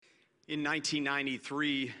In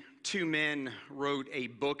 1993, two men wrote a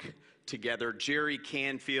book together, Jerry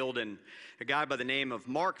Canfield and a guy by the name of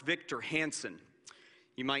Mark Victor Hansen.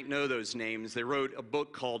 You might know those names. They wrote a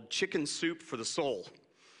book called Chicken Soup for the Soul.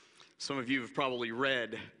 Some of you have probably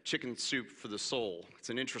read Chicken Soup for the Soul. It's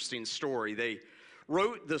an interesting story. They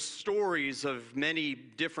wrote the stories of many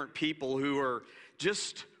different people who are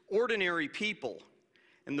just ordinary people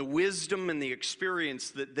and the wisdom and the experience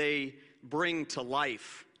that they bring to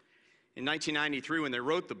life. In 1993, when they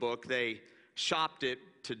wrote the book, they shopped it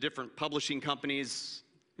to different publishing companies,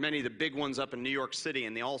 many of the big ones up in New York City,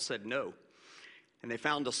 and they all said no. And they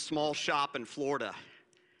found a small shop in Florida,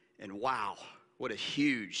 and wow, what a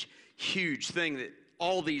huge, huge thing that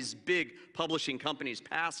all these big publishing companies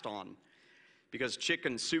passed on, because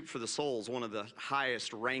Chicken Soup for the Soul is one of the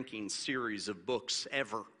highest ranking series of books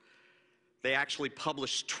ever. They actually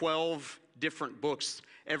publish 12 different books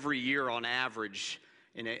every year on average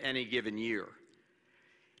in any given year.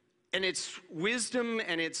 And it's wisdom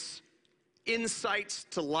and it's insights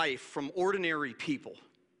to life from ordinary people.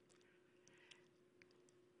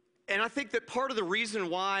 And I think that part of the reason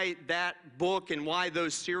why that book and why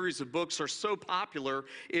those series of books are so popular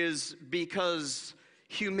is because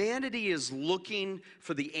humanity is looking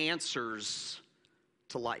for the answers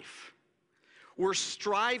to life. We're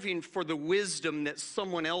striving for the wisdom that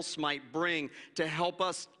someone else might bring to help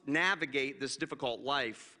us navigate this difficult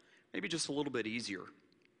life, maybe just a little bit easier.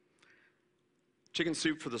 Chicken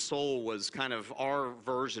Soup for the Soul was kind of our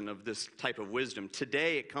version of this type of wisdom.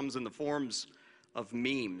 Today it comes in the forms of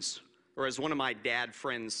memes, or as one of my dad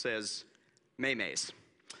friends says, memes.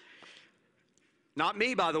 Not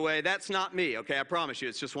me, by the way. That's not me, okay? I promise you.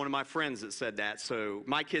 It's just one of my friends that said that. So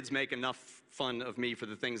my kids make enough fun of me for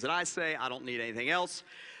the things that I say. I don't need anything else.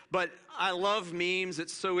 But I love memes.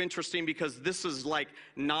 It's so interesting because this is like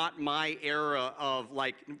not my era of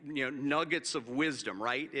nuggets of wisdom,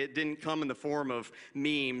 right? It didn't come in the form of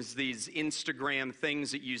memes, these Instagram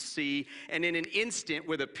things that you see. And in an instant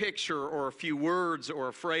with a picture or a few words or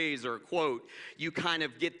a phrase or a quote, you kind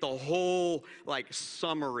of get the whole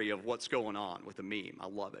summary of what's going on with a meme. I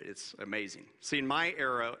love it. It's amazing. See, in my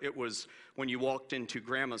era, it was when you walked into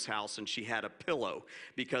grandma's house and she had a pillow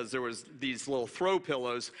because there was these little throw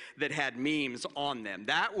pillows that had memes on them.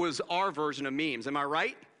 That was our version of memes. Am I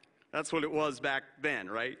right? That's what it was back then,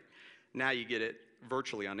 right? Now you get it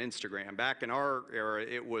virtually on Instagram. Back in our era,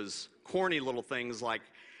 it was corny little things like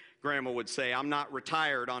grandma would say, "I'm not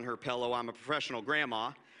retired," on her pillow, "I'm a professional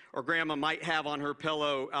grandma." Or grandma might have on her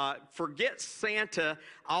pillow, "Forget Santa,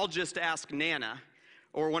 I'll just ask Nana."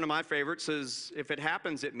 Or one of my favorites is, "If it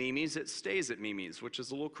happens at Mimi's, it stays at Mimi's," which is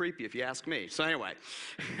a little creepy if you ask me. So anyway.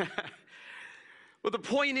 Well, the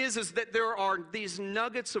point is that there are these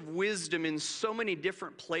nuggets of wisdom in so many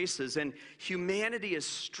different places, and humanity is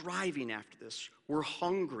striving after this. We're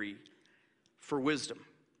hungry for wisdom.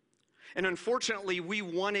 And unfortunately, we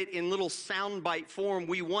want it in little soundbite form.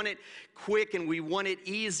 We want it quick and we want it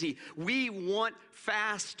easy. We want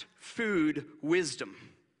fast food wisdom.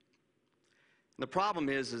 And the problem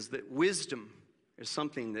is that wisdom is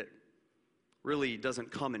something that really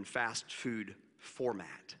doesn't come in fast food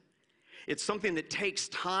format. It's something that takes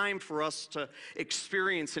time for us to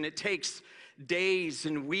experience, and it takes days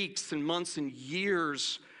and weeks and months and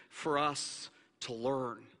years for us to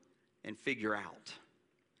learn and figure out.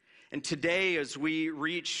 And today, as we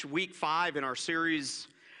reach week 5 in our series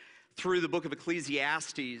through the book of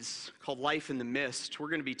Ecclesiastes called Life in the Mist, we're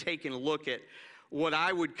going to be taking a look at what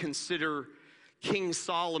I would consider King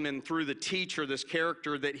Solomon through the teacher, this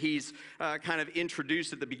character that he's kind of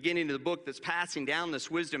introduced at the beginning of the book that's passing down this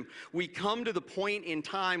wisdom. We come to the point in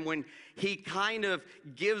time when he kind of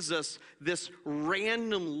gives us this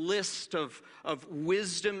random list of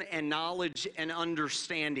wisdom and knowledge and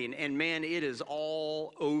understanding. And man, it is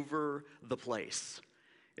all over the place.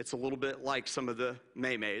 It's a little bit like some of the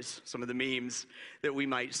memes, some of the memes that we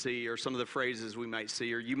might see, or some of the phrases we might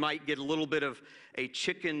see, or you might get a little bit of a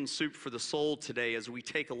chicken soup for the soul today as we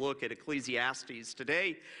take a look at Ecclesiastes.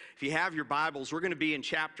 Today, if you have your Bibles, we're going to be in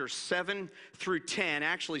chapters 7 through 10,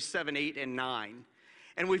 actually 7, 8, and 9.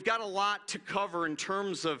 And we've got a lot to cover in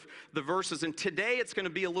terms of the verses. And today it's going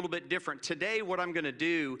to be a little bit different. Today what I'm going to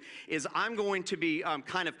do is I'm going to be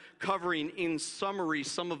kind of covering in summary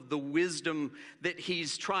some of the wisdom that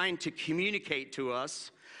he's trying to communicate to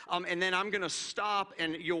us. And then I'm going to stop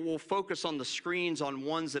and we'll focus on the screens on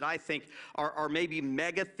ones that I think are maybe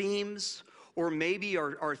mega themes, or maybe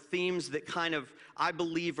are themes that kind of, I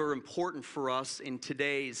believe, are important for us in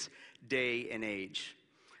today's day and age.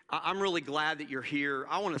 I'm really glad that you're here.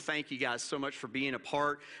 I want to thank you guys so much for being a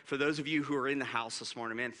part. For those of you who are in the house this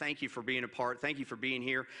morning, man, thank you for being a part. Thank you for being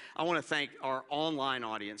here. I want to thank our online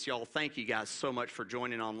audience. Y'all, thank you guys so much for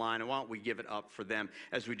joining online. And why don't we give it up for them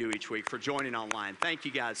as we do each week for joining online. Thank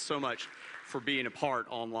you guys so much for being a part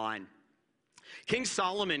online. King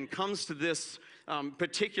Solomon comes to this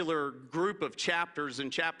particular group of chapters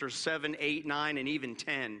in chapters 7, 8, 9, and even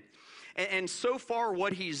 10. And so far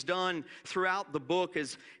what he's done throughout the book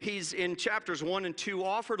is he's in chapters 1 and 2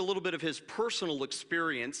 offered a little bit of his personal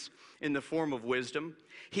experience in the form of wisdom.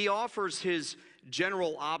 He offers his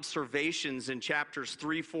general observations in chapters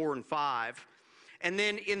 3, 4, and 5. And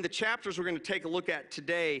then in the chapters we're going to take a look at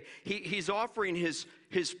today, he's offering his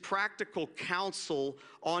practical counsel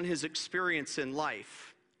on his experience in life.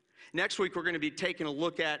 Next week, we're going to be taking a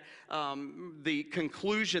look at the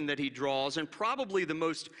conclusion that he draws, and probably the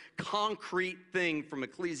most concrete thing from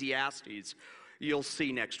Ecclesiastes you'll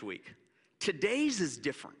see next week. Today's is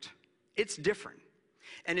different. It's different.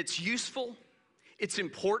 And it's useful. It's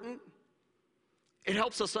important. It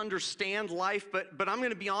helps us understand life, but I'm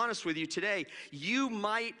going to be honest with you today. You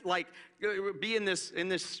might be in this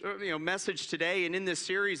message today and in this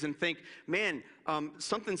series and think, man,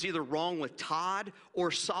 something's either wrong with Todd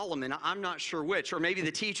or Solomon. I'm not sure which, or maybe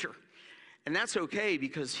the teacher. And that's okay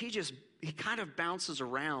because he kind of bounces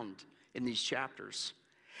around in these chapters.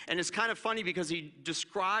 And it's kind of funny because he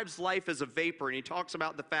describes life as a vapor, and he talks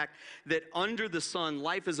about the fact that under the sun,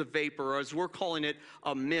 life is a vapor, or as we're calling it,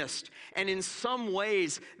 a mist. And in some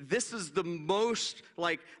ways, this is the most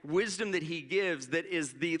wisdom that he gives that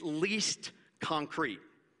is the least concrete,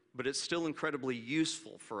 but it's still incredibly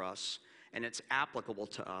useful for us, and it's applicable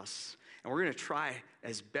to us. And we're going to try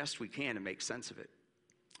as best we can to make sense of it.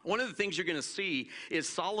 One of the things you're going to see is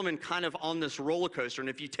Solomon kind of on this roller coaster. And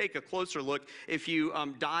if you take a closer look, if you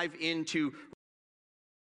dive into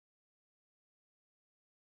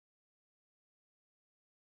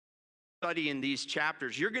study in these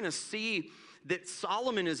chapters, you're going to see that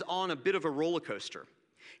Solomon is on a bit of a roller coaster.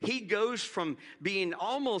 He goes from being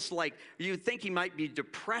almost like you think he might be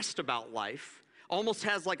depressed about life, almost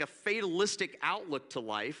has like a fatalistic outlook to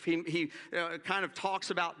life. He kind of talks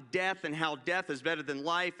about death and how death is better than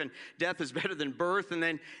life and death is better than birth. And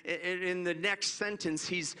then in the next sentence,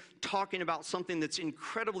 he's talking about something that's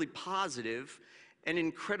incredibly positive and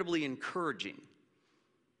incredibly encouraging.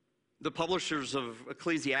 The publishers of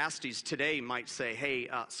Ecclesiastes today might say, hey,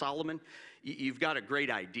 Solomon, you've got a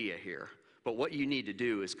great idea here. But what you need to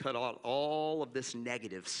do is cut out all of this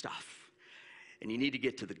negative stuff. And you need to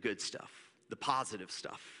get to the good stuff. The positive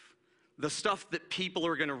stuff, the stuff that people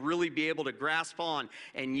are going to really be able to grasp on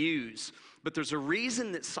and use. But there's a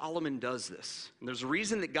reason that Solomon does this. And there's a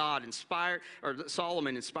reason that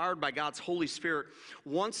Solomon, inspired by God's Holy Spirit,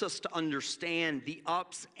 wants us to understand the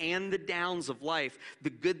ups and the downs of life, the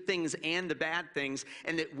good things and the bad things,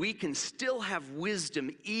 and that we can still have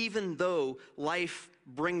wisdom even though life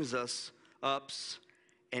brings us ups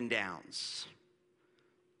and downs.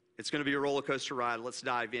 It's going to be a roller coaster ride. Let's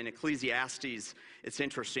dive in. Ecclesiastes, it's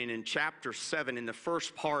interesting. In chapter 7, in the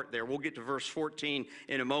first part there, we'll get to verse 14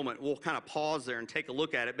 in a moment. We'll kind of pause there and take a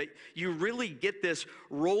look at it. But you really get this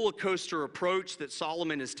roller coaster approach that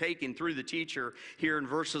Solomon is taking through the teacher here in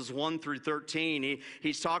verses 1 through 13.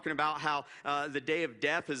 He's talking about how the day of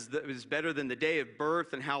death is better than the day of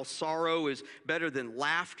birth and how sorrow is better than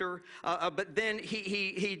laughter. But then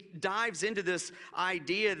he dives into this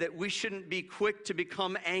idea that we shouldn't be quick to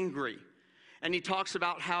become angry. And he talks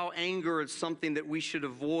about how anger is something that we should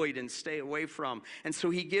avoid and stay away from. And so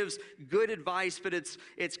he gives good advice, but it's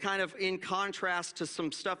kind of in contrast to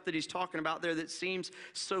some stuff that he's talking about there that seems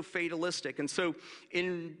so fatalistic. And so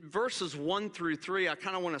in verses 1 through 3, I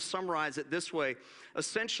kind of want to summarize it this way.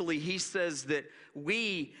 Essentially, he says that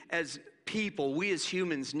we as people, we as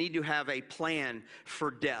humans need to have a plan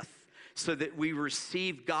for death so that we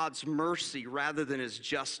receive God's mercy rather than his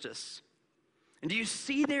justice. And do you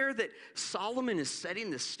see there that Solomon is setting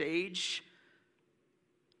the stage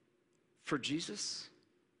for Jesus?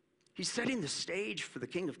 He's setting the stage for the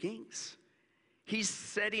King of Kings. He's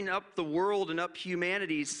setting up the world and up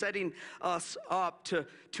humanity. He's setting us up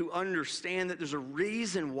to understand that there's a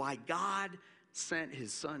reason why God sent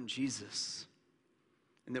his son Jesus.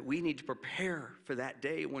 And that we need to prepare for that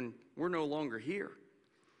day when we're no longer here.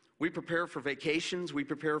 We prepare for vacations. We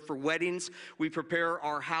prepare for weddings. We prepare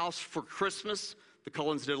our house for Christmas. The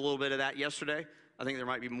Cullens did a little bit of that yesterday. I think there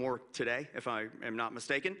might be more today, if I am not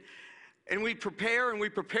mistaken. And we prepare and we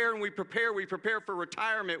prepare and we prepare. We prepare for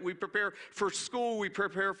retirement. We prepare for school. We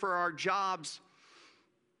prepare for our jobs.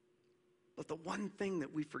 But the one thing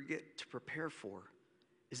that we forget to prepare for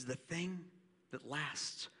is the thing that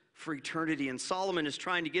lasts for eternity. And Solomon is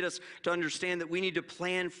trying to get us to understand that we need to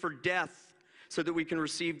plan for death so that we can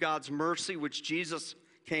receive God's mercy, which Jesus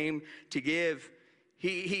came to give.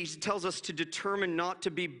 He tells us to determine not to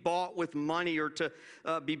be bought with money or to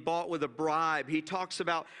be bought with a bribe. He talks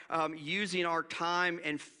about using our time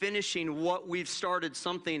and finishing what we've started,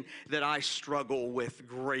 something that I struggle with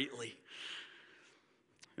greatly.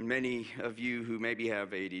 And many of you who maybe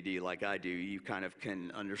have ADD like I do, you kind of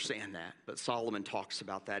can understand that. But Solomon talks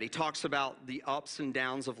about that. He talks about the ups and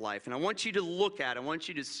downs of life. And I want you to look at, I want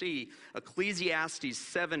you to see Ecclesiastes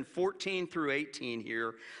 7:14 through 18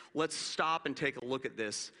 here. Let's stop and take a look at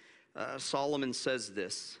this. Solomon says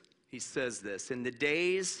this. He says this, in the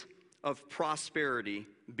days of prosperity,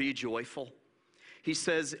 be joyful. He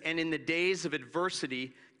says, and in the days of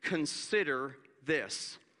adversity, consider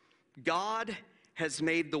this. God has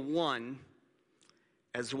made the one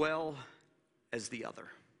as well as the other.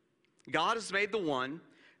 God has made the one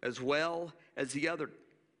as well as the other.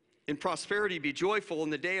 In prosperity, be joyful.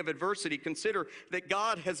 In the day of adversity, consider that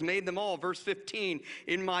God has made them all. Verse 15,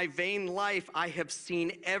 in my vain life, I have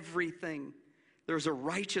seen everything. There's a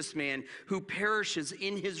righteous man who perishes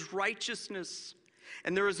in his righteousness.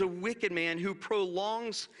 And there is a wicked man who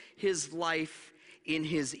prolongs his life in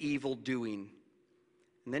his evil doing.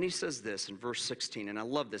 And then he says this in verse 16, and I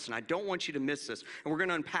love this, and I don't want you to miss this, and we're going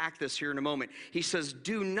to unpack this here in a moment. He says,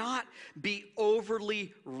 do not be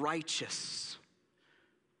overly righteous,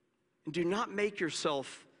 and do not make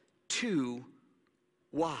yourself too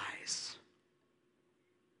wise.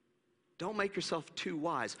 Don't make yourself too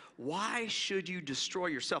wise. Why should you destroy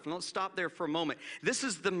yourself? And let's stop there for a moment. This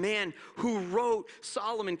is the man who wrote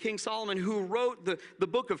Solomon, King Solomon, who wrote the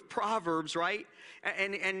book of Proverbs, right?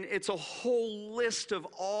 And it's a whole list of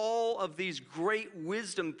all of these great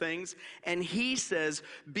wisdom things. And he says,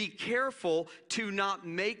 be careful to not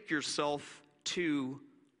make yourself too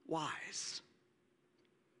wise.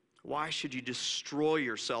 Why should you destroy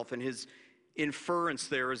yourself? And his inference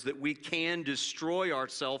there is that we can destroy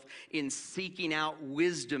ourselves in seeking out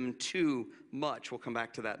wisdom too much. We'll come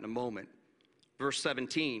back to that in a moment. Verse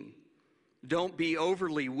 17, don't be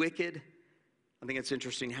overly wicked. I think it's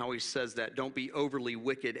interesting how he says that. Don't be overly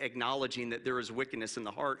wicked, acknowledging that there is wickedness in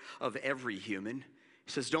the heart of every human.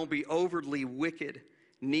 He says, don't be overly wicked,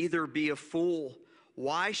 neither be a fool.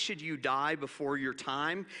 Why should you die before your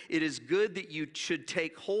time? It is good that you should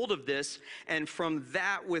take hold of this, and from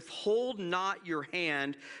that withhold not your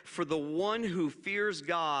hand, for the one who fears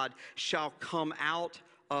God shall come out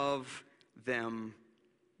of them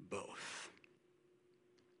both.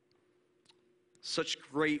 Such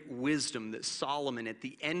great wisdom that Solomon at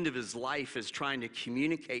the end of his life is trying to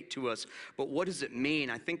communicate to us. But what does it mean?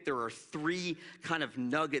 I think there are three kind of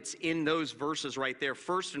nuggets in those verses right there.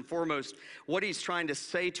 First and foremost, what he's trying to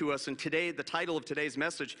say to us, and today, the title of today's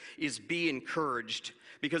message is Be Encouraged.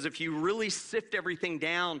 Because if you really sift everything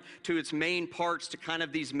down to its main parts, to kind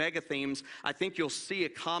of these mega themes, I think you'll see a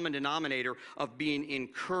common denominator of being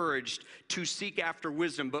encouraged to seek after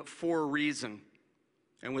wisdom, but for a reason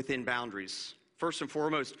and within boundaries. First and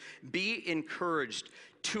foremost, be encouraged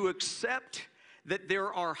to accept that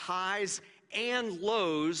there are highs and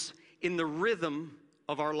lows in the rhythm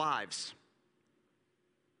of our lives.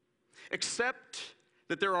 Accept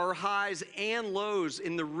that there are highs and lows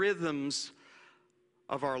in the rhythms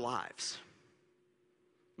of our lives.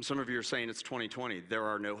 And some of you are saying it's 2020, there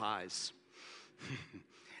are no highs.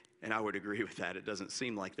 And I would agree with that. It doesn't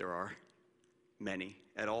seem like there are many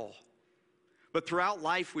at all. But throughout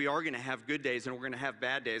life, we are going to have good days and we're going to have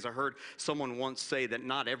bad days. I heard someone once say that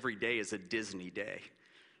not every day is a Disney day.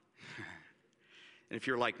 And if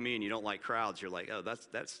you're like me and you don't like crowds, you're like, oh,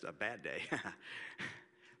 that's a bad day.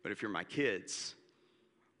 But if you're my kids,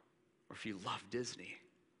 or if you love Disney,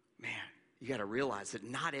 man, you got to realize that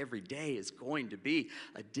not every day is going to be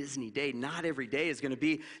a Disney day. Not every day is going to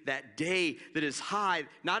be that day that is high.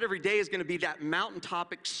 Not every day is going to be that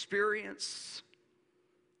mountaintop experience.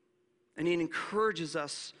 And he encourages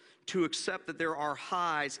us to accept that there are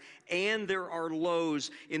highs and there are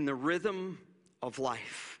lows in the rhythm of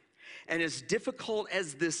life. And as difficult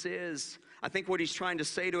as this is, I think what he's trying to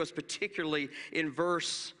say to us, particularly in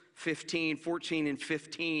verse 14 and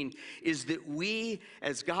 15, is that we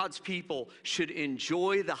as God's people should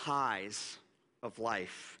enjoy the highs of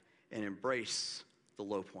life and embrace the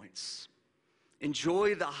low points.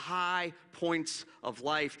 Enjoy the high points of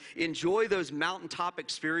life. Enjoy those mountaintop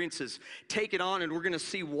experiences. Take it on, and we're going to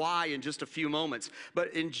see why in just a few moments.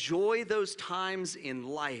 But enjoy those times in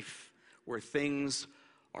life where things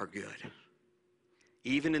are good.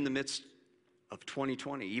 Even in the midst of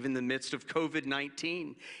 2020, even in the midst of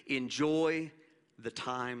COVID-19, enjoy the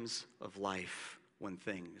times of life when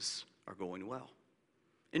things are going well.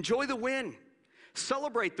 Enjoy the win.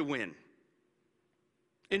 Celebrate the win.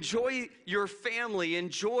 Enjoy your family.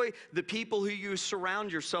 Enjoy the people who you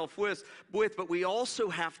surround yourself with. But we also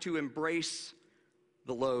have to embrace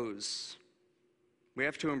the lows. We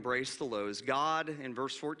have to embrace the lows. God, in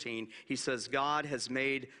verse 14, he says, God has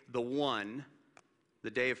made the one, the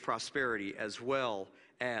day of prosperity, as well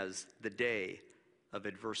as the day of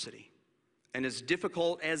adversity. And as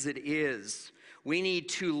difficult as it is, we need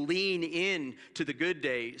to lean in to the good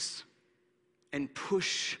days and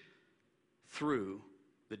push through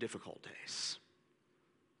the difficult days.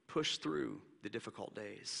 Push through the difficult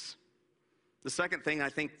days. The second thing I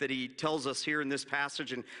think that he tells us here in this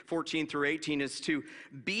passage in 14 through 18 is to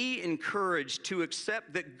be encouraged to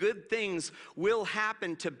accept that good things will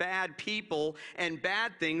happen to bad people and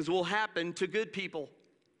bad things will happen to good people.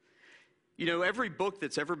 You know, every book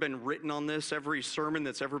that's ever been written on this, every sermon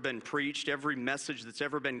that's ever been preached, every message that's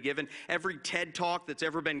ever been given, every TED Talk that's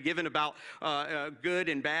ever been given about good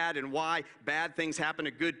and bad and why bad things happen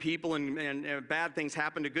to good people and bad things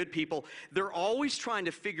happen to good people, they're always trying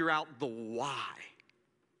to figure out the why.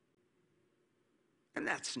 And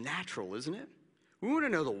that's natural, isn't it? We want to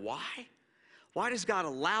know the why. Why does God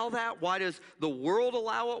allow that? Why does the world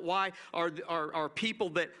allow it? Why are people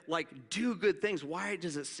that do good things, why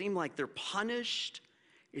does it seem like they're punished?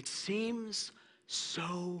 It seems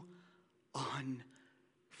so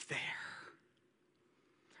unfair.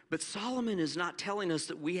 But Solomon is not telling us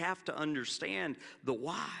that we have to understand the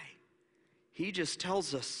why. He just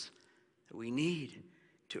tells us that we need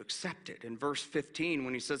to accept it. In verse 15,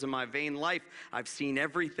 when he says, in my vain life, I've seen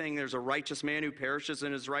everything. There's a righteous man who perishes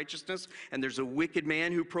in his righteousness, and there's a wicked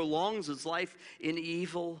man who prolongs his life in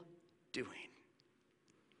evil doing.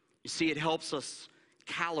 You see, it helps us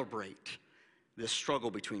calibrate this struggle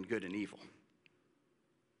between good and evil.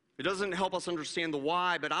 It doesn't help us understand the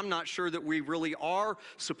why, but I'm not sure that we really are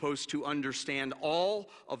supposed to understand all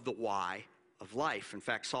of the why of life. In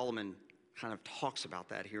fact, Solomon kind of talks about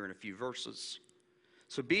that here in a few verses.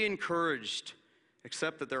 So be encouraged.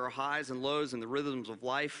 Accept that there are highs and lows in the rhythms of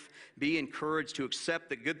life. Be encouraged to accept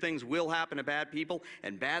that good things will happen to bad people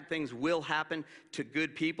and bad things will happen to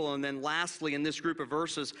good people. And then lastly, in this group of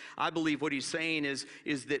verses, I believe what he's saying is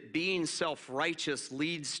that being self-righteous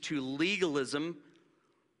leads to legalism,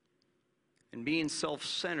 and being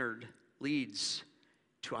self-centered leads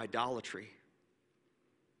to idolatry.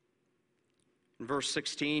 In verse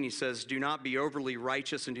 16, he says, do not be overly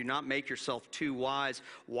righteous and do not make yourself too wise.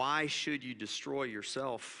 Why should you destroy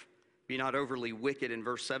yourself? Be not overly wicked. In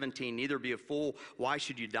verse 17, neither be a fool. Why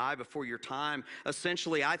should you die before your time?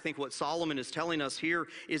 Essentially, I think what Solomon is telling us here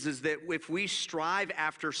is that if we strive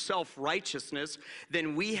after self-righteousness,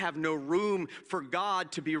 then we have no room for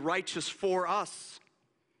God to be righteous for us.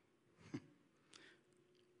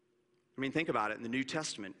 I mean, think about it in the New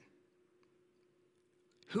Testament.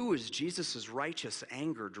 Who is Jesus' righteous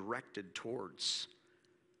anger directed towards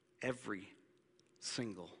every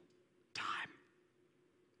single time?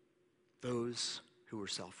 Those who were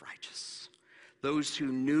self-righteous. Those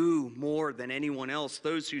who knew more than anyone else.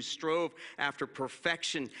 Those who strove after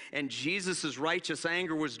perfection. And Jesus' righteous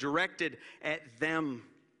anger was directed at them.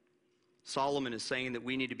 Solomon is saying that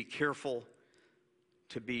we need to be careful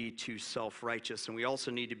to be too self-righteous. And we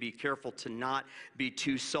also need to be careful to not be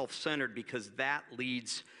too self-centered, because that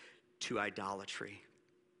leads to idolatry.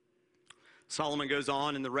 Solomon goes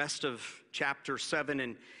on in the rest of chapter 7,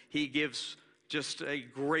 and he gives just a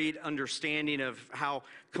great understanding of how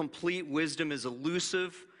complete wisdom is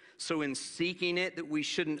elusive. So in seeking it, that we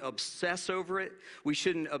shouldn't obsess over it. We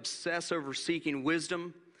shouldn't obsess over seeking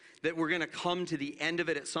wisdom, that we're going to come to the end of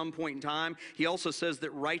it at some point in time. He also says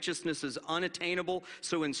that righteousness is unattainable.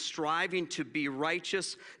 So in striving to be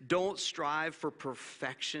righteous, don't strive for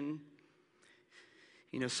perfection.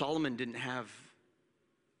 You know, Solomon didn't have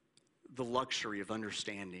the luxury of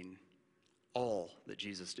understanding all that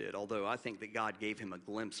Jesus did, although I think that God gave him a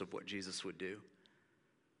glimpse of what Jesus would do.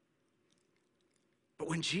 But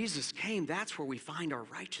when Jesus came, that's where we find our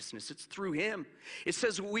righteousness. It's through him. It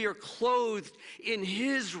says we are clothed in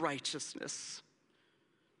his righteousness.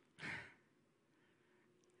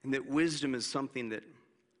 And that wisdom is something that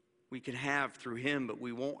we can have through him, but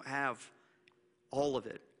we won't have all of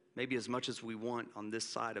it, maybe as much as we want on this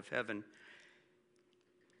side of heaven.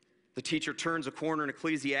 The teacher turns a corner in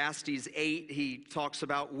Ecclesiastes 8. He talks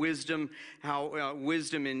about wisdom, how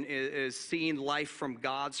wisdom is seeing life from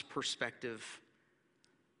God's perspective.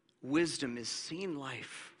 Wisdom is seeing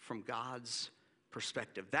life from God's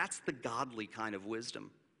perspective. That's the godly kind of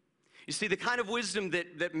wisdom. You see, the kind of wisdom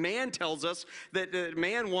that man tells us, that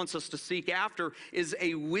man wants us to seek after, is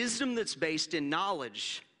a wisdom that's based in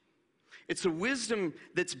knowledge. It's a wisdom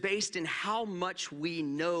that's based in how much we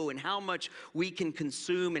know and how much we can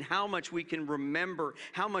consume and how much we can remember,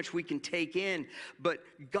 how much we can take in. But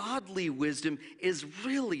godly wisdom is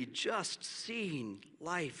really just seeing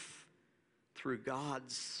life through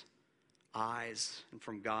God's eyes and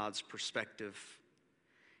from God's perspective.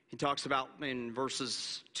 He talks about in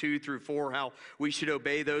verses 2 through 4 how we should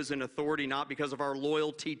obey those in authority, not because of our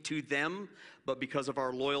loyalty to them, but because of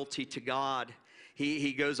our loyalty to God.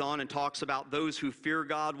 He goes on and talks about those who fear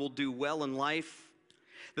God will do well in life,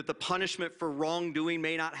 that the punishment for wrongdoing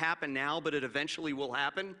may not happen now, but it eventually will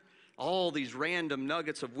happen. All these random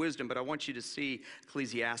nuggets of wisdom, but I want you to see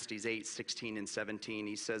Ecclesiastes 8, 16 and 17.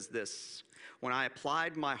 He says this, "When I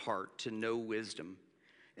applied my heart to know wisdom,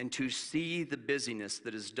 and to see the busyness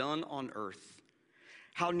that is done on earth,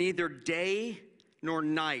 how neither day nor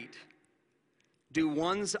night do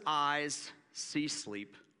one's eyes see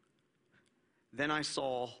sleep. Then I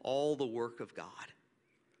saw all the work of God,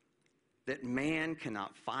 that man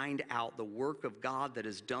cannot find out the work of God that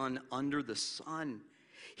is done under the sun."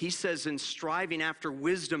 He says in striving after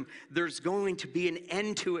wisdom, there's going to be an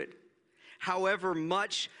end to it. However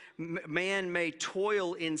much man may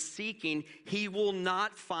toil in seeking, he will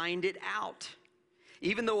not find it out.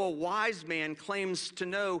 Even though a wise man claims to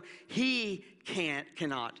know, he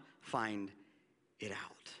cannot find it out.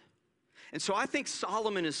 And so I think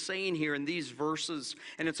Solomon is saying here in these verses,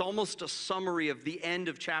 and it's almost a summary of the end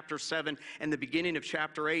of chapter 7 and the beginning of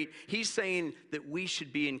chapter 8, he's saying that we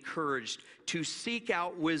should be encouraged to seek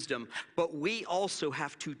out wisdom, but we also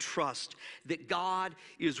have to trust that God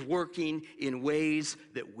is working in ways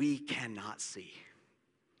that we cannot see.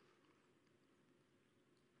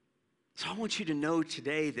 So I want you to know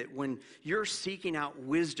today that when you're seeking out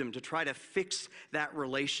wisdom to try to fix that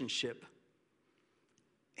relationship,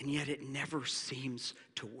 and yet it never seems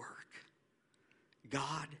to work,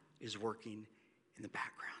 God is working in the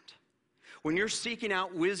background. When you're seeking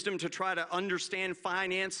out wisdom to try to understand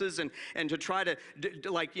finances and to try to,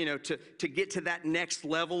 to get to that next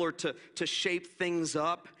level or to shape things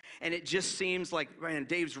up, and it just seems like, man,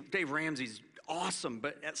 Dave Ramsey's awesome,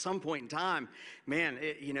 but at some point in time, man,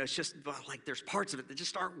 it's just like there's parts of it that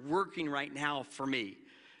just aren't working right now for me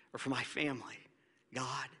or for my family.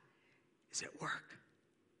 God is at work.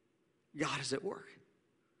 God is at work.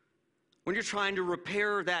 When you're trying to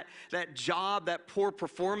repair that job, that poor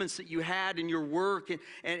performance that you had in your work,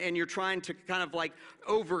 and you're trying to kind of like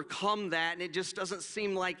overcome that, and it just doesn't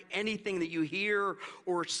seem like anything that you hear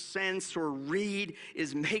or sense or read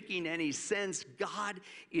is making any sense, God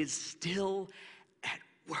is still at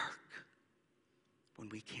work when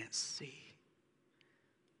we can't see.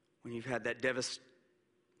 When you've had that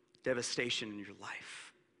devastation in your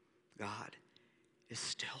life, God is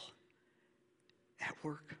still at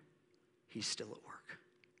work. He's still at work.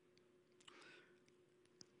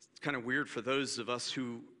 It's kind of weird for those of us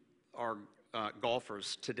who are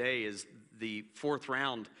golfers. Today is the 4th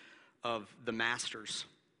round of the Masters.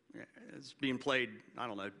 It's being played, I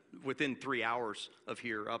don't know, within 3 hours of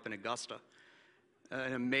here up in Augusta.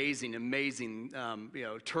 An amazing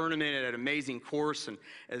tournament at an amazing course. And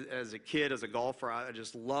as a kid, as a golfer, I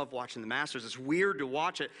just love watching the Masters. It's weird to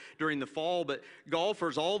watch it during the fall, but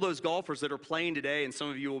golfers, all those golfers that are playing today, and some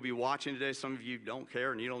of you will be watching today, some of you don't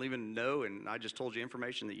care and you don't even know, and I just told you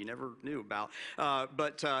information that you never knew about.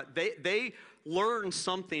 But they learn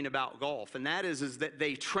something about golf, and that is that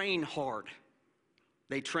they train hard.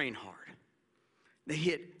 They train hard. They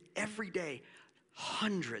hit every day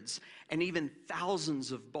hundreds and even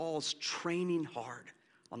thousands of balls, training hard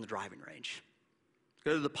on the driving range.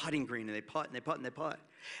 Go to the putting green and they putt and they putt and they putt.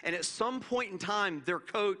 And at some point in time, their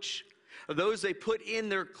coach, or those they put in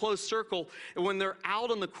their close circle, and when they're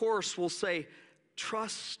out on the course, will say,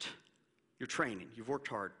 trust your training. You've worked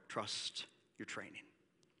hard. Trust your training.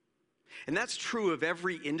 And that's true of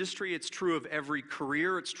every industry. It's true of every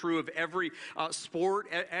career. It's true of every sport,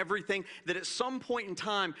 everything. That at some point in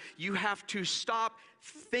time, you have to stop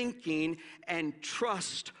thinking and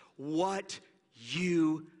trust what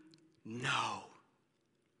you know.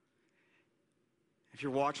 If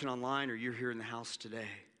you're watching online or you're here in the house today,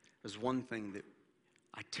 there's one thing that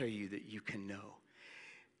I tell you that you can know,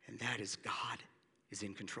 and that is God is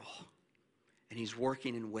in control. And He's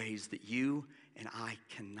working in ways that you and I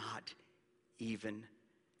cannot even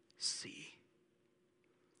see.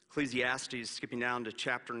 Ecclesiastes, skipping down to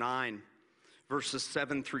chapter 9, verses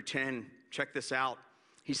 7 through 10. Check this out.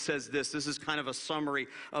 He says this. This is kind of a summary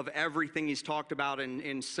of everything he's talked about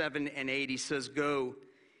in 7 and 8. He says, "Go,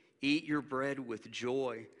 eat your bread with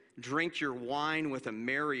joy. Drink your wine with a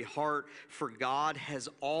merry heart, for God has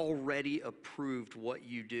already approved what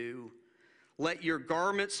you do. Let your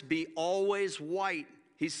garments be always white.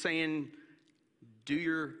 He's saying, do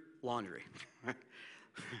your laundry.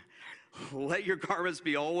 Let your garments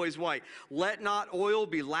be always white. Let not oil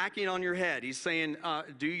be lacking on your head. He's saying,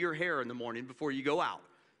 do your hair in the morning before you go out.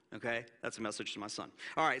 Okay, that's a message to my son.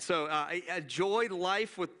 All right, so enjoy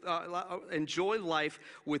life with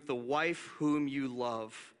the wife whom you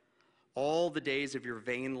love, all the days of your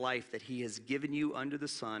vain life that he has given you under the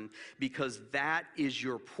sun, because that is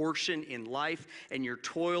your portion in life and your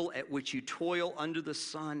toil at which you toil under the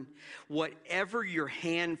sun. Whatever your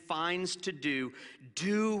hand finds to do,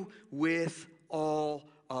 do with all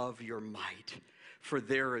of your might. For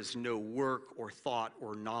there is no work or thought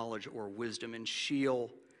or knowledge or wisdom in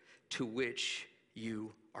Sheol to which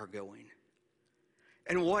you are going.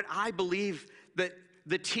 And what I believe that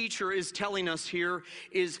the teacher is telling us here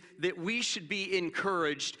is that we should be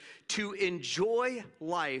encouraged to enjoy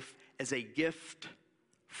life as a gift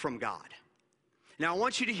from God. Now, I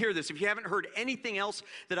want you to hear this. If you haven't heard anything else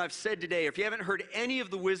that I've said today, if you haven't heard any of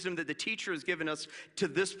the wisdom that the teacher has given us to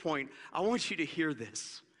this point, I want you to hear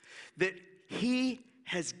this, that he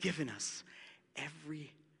has given us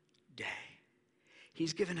every day.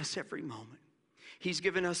 He's given us every moment. He's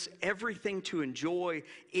given us everything to enjoy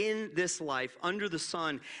in this life under the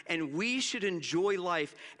sun, and we should enjoy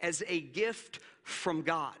life as a gift from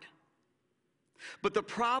God. But the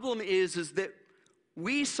problem is that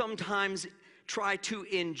we sometimes try to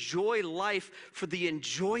enjoy life for the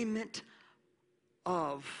enjoyment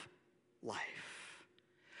of life,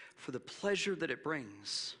 for the pleasure that it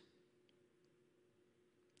brings.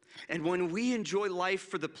 And when we enjoy life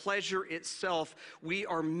for the pleasure itself, we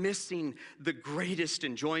are missing the greatest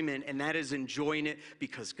enjoyment, and that is enjoying it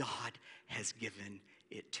because God has given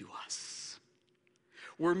it to us.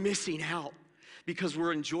 We're missing out because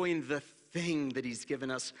we're enjoying the thing that he's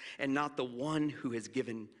given us and not the one who has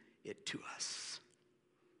given it to us.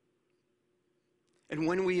 And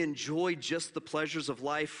when we enjoy just the pleasures of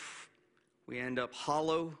life, we end up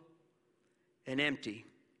hollow and empty.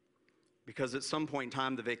 Because at some point in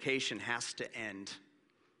time, the vacation has to end.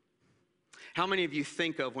 How many of you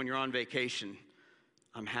think of when you're on vacation,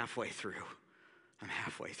 I'm halfway through. I'm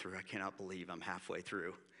halfway through. I cannot believe I'm halfway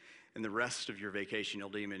through. And the rest of your vacation, you'll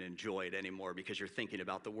don't even enjoy it anymore because you're thinking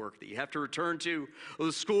about the work that you have to return to, or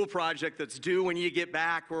the school project that's due when you get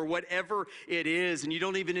back, or whatever it is. And you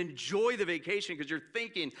don't even enjoy the vacation because you're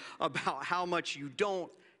thinking about how much you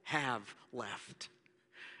don't have left.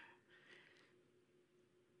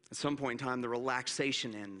 At some point in time, the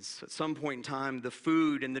relaxation ends. At some point in time, the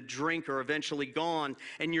food and the drink are eventually gone,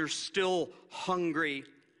 and you're still hungry.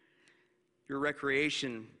 Your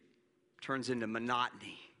recreation turns into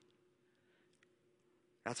monotony.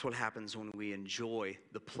 That's what happens when we enjoy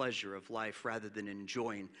the pleasure of life rather than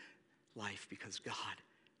enjoying life because God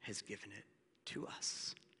has given it to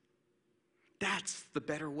us. That's the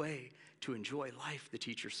better way to enjoy life, the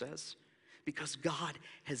teacher says, because God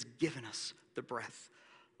has given us the breath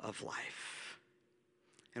of life.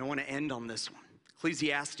 And I want to end on this one.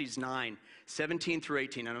 Ecclesiastes 9, 17 through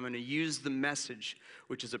 18. And I'm going to use the Message,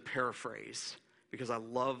 which is a paraphrase, because I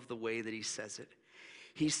love the way that he says it.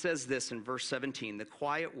 He says this in verse 17, the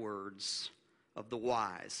quiet words of the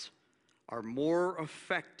wise are more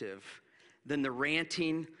effective than the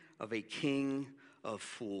ranting of a king of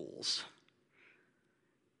fools.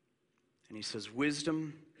 And he says,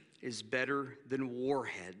 wisdom is better than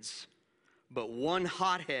warheads, but one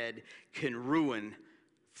hothead can ruin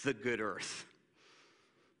the good earth.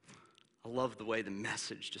 I love the way the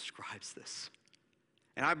Message describes this.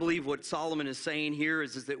 And I believe what Solomon is saying here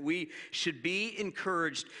is that we should be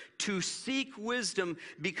encouraged to seek wisdom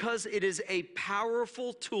because it is a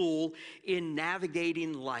powerful tool in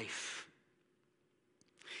navigating life.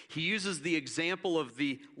 He uses the example of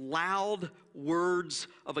the loud words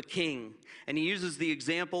of a king. And he uses the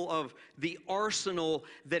example of the arsenal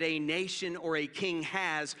that a nation or a king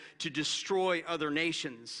has to destroy other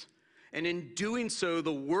nations. And in doing so,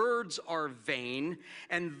 the words are vain,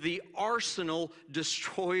 and the arsenal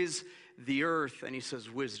destroys the earth. And he says,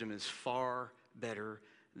 wisdom is far better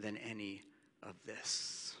than any of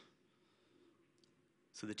this.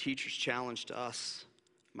 So the teacher's challenge to us,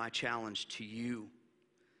 my challenge to you,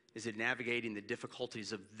 is in navigating the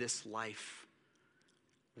difficulties of this life.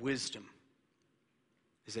 Wisdom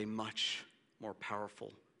is a much more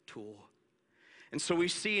powerful tool. And so we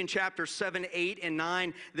see in chapters 7, 8, and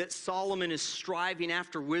 9 that Solomon is striving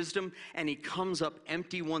after wisdom, and he comes up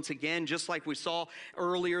empty once again, just like we saw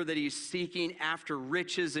earlier that he's seeking after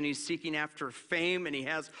riches and he's seeking after fame, and he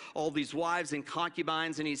has all these wives and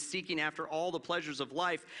concubines, and he's seeking after all the pleasures of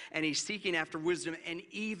life, and he's seeking after wisdom, and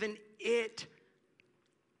even it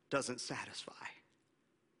doesn't satisfy.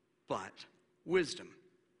 But wisdom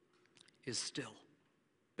is still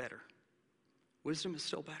better. Wisdom is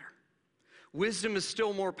still better. Wisdom is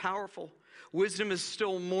still more powerful. Wisdom is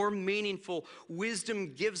still more meaningful.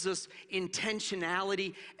 Wisdom gives us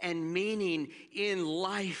intentionality and meaning in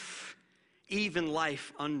life, even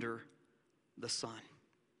life under the sun.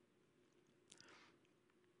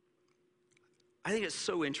 I think it's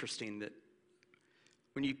so interesting that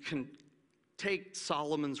when you can take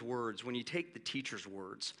Solomon's words, when you take the teacher's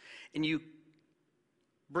words, and you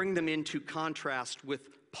bring them into contrast with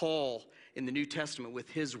Paul in the New Testament with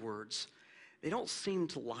his words, they don't seem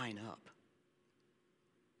to line up.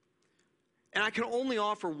 And I can only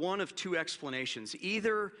offer one of two explanations.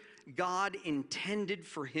 Either God intended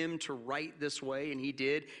for him to write this way, and he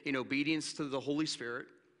did in obedience to the Holy Spirit,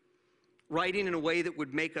 writing in a way that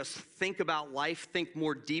would make us think about life, think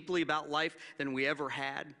more deeply about life than we ever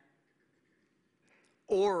had.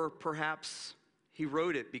 Or perhaps he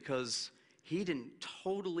wrote it because he didn't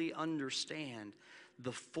totally understand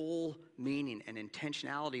the full meaning and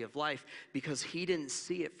intentionality of life, because he didn't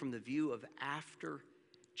see it from the view of after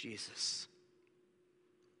Jesus.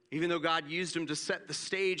 Even though God used him to set the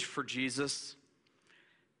stage for Jesus,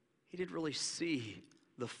 he didn't really see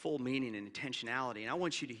the full meaning and intentionality. And I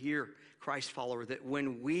want you to hear, Christ follower, that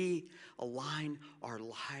when we align our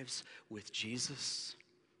lives with Jesus,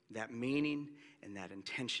 that meaning and that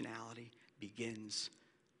intentionality begins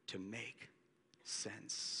to make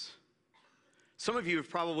sense. Some of you have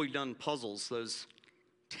probably done puzzles, those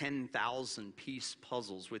 10,000 piece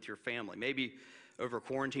puzzles with your family. Maybe over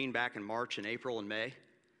quarantine back in March and April and May.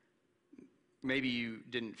 Maybe you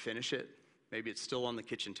didn't finish it. Maybe it's still on the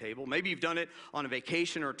kitchen table. Maybe you've done it on a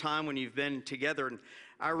vacation or a time when you've been together. And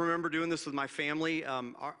I remember doing this with my family.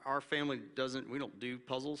 Our family we don't do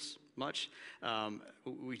puzzles much.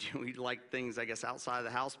 We like things, I guess, outside of the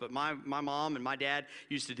house. But my mom and my dad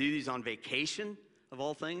used to do these on vacation, of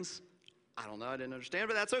all things. I don't know, I didn't understand,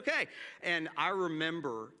 but that's okay. And I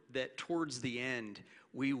remember that towards the end,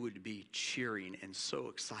 we would be cheering and so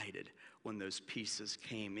excited when those pieces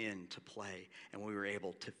came into play and we were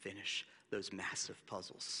able to finish those massive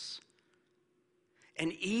puzzles.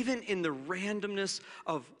 And even in the randomness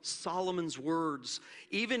of Solomon's words,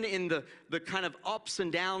 even in the kind of ups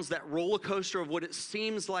and downs, that roller coaster of what it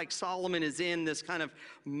seems like Solomon is in, this kind of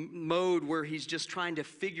mode where he's just trying to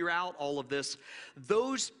figure out all of this,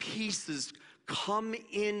 those pieces come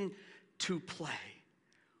into play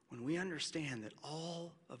when we understand that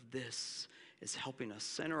all of this is helping us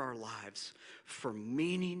center our lives for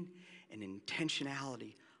meaning and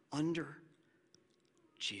intentionality under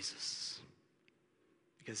Jesus.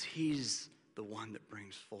 Because he's the one that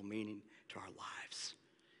brings full meaning to our lives.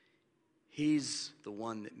 He's the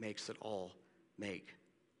one that makes it all make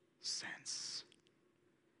sense.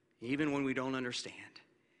 Even when we don't understand,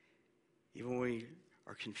 even when we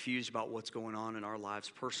are confused about what's going on in our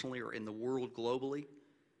lives personally or in the world globally,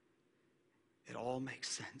 it all makes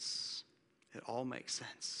sense. It all makes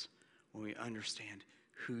sense when we understand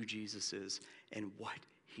who Jesus is and what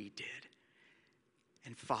he did.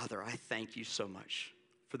 And Father, I thank you so much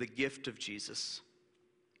for the gift of Jesus.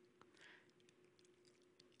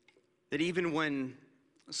 That even when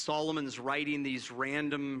Solomon's writing these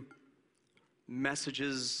random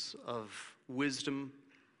messages of wisdom,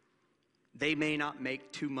 they may not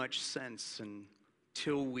make too much sense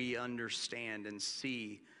until we understand and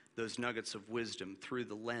see those nuggets of wisdom through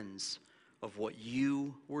the lens of what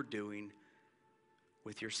you were doing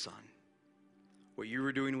with your Son, what you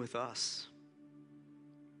were doing with us,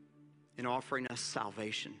 in offering us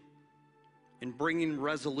salvation, in bringing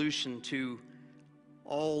resolution to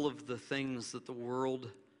all of the things that the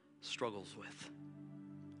world struggles with.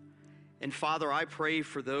 And Father, I pray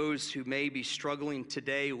for those who may be struggling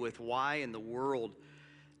today with why in the world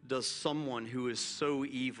does someone who is so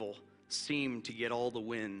evil seem to get all the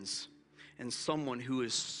wins, and someone who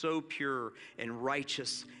is so pure and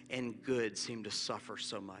righteous and good seem to suffer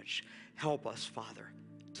so much. Help us, Father,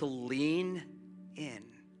 to lean in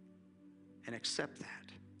and accept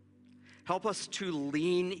that. Help us to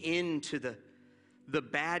lean into the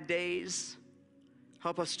bad days.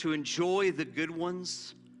 Help us to enjoy the good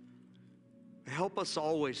ones. Help us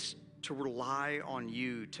always to rely on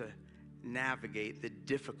you to navigate the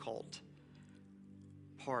difficult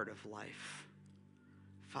part of life.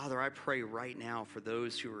 Father, I pray right now for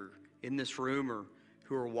those who are in this room or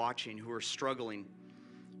who are watching, who are struggling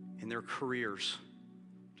in their careers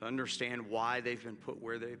to understand why they've been put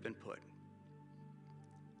where they've been put.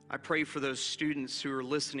 I pray for those students who are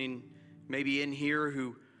listening, maybe in here,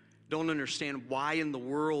 who don't understand why in the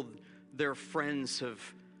world their friends have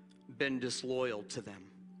been disloyal to them.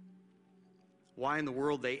 Why in the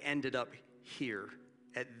world they ended up here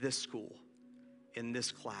at this school, in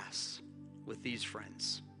this class, with these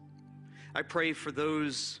friends. I pray for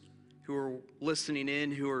those who are listening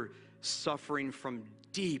in, who are suffering from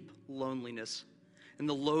deep loneliness. And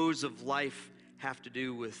the lows of life have to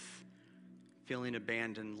do with feeling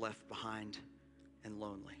abandoned, left behind, and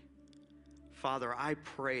lonely. Father, I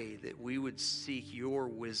pray that we would seek your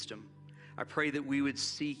wisdom. I pray that we would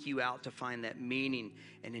seek you out to find that meaning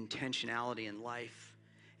and intentionality in life.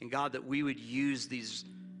 And God, that we would use these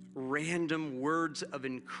random words of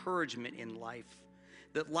encouragement in life.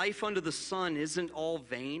 That life under the sun isn't all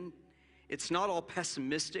vain. It's not all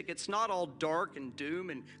pessimistic. It's not all dark and doom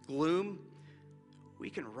and gloom. We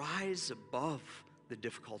can rise above the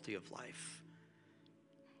difficulty of life.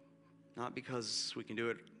 Not because we can do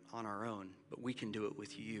it on our own, but we can do it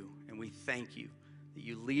with you. And we thank you that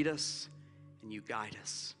you lead us and you guide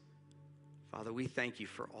us. Father, we thank you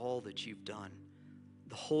for all that you've done,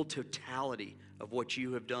 the whole totality of what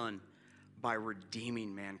you have done by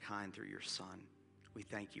redeeming mankind through your Son. We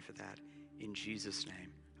thank you for that. In Jesus'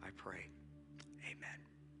 name, I pray.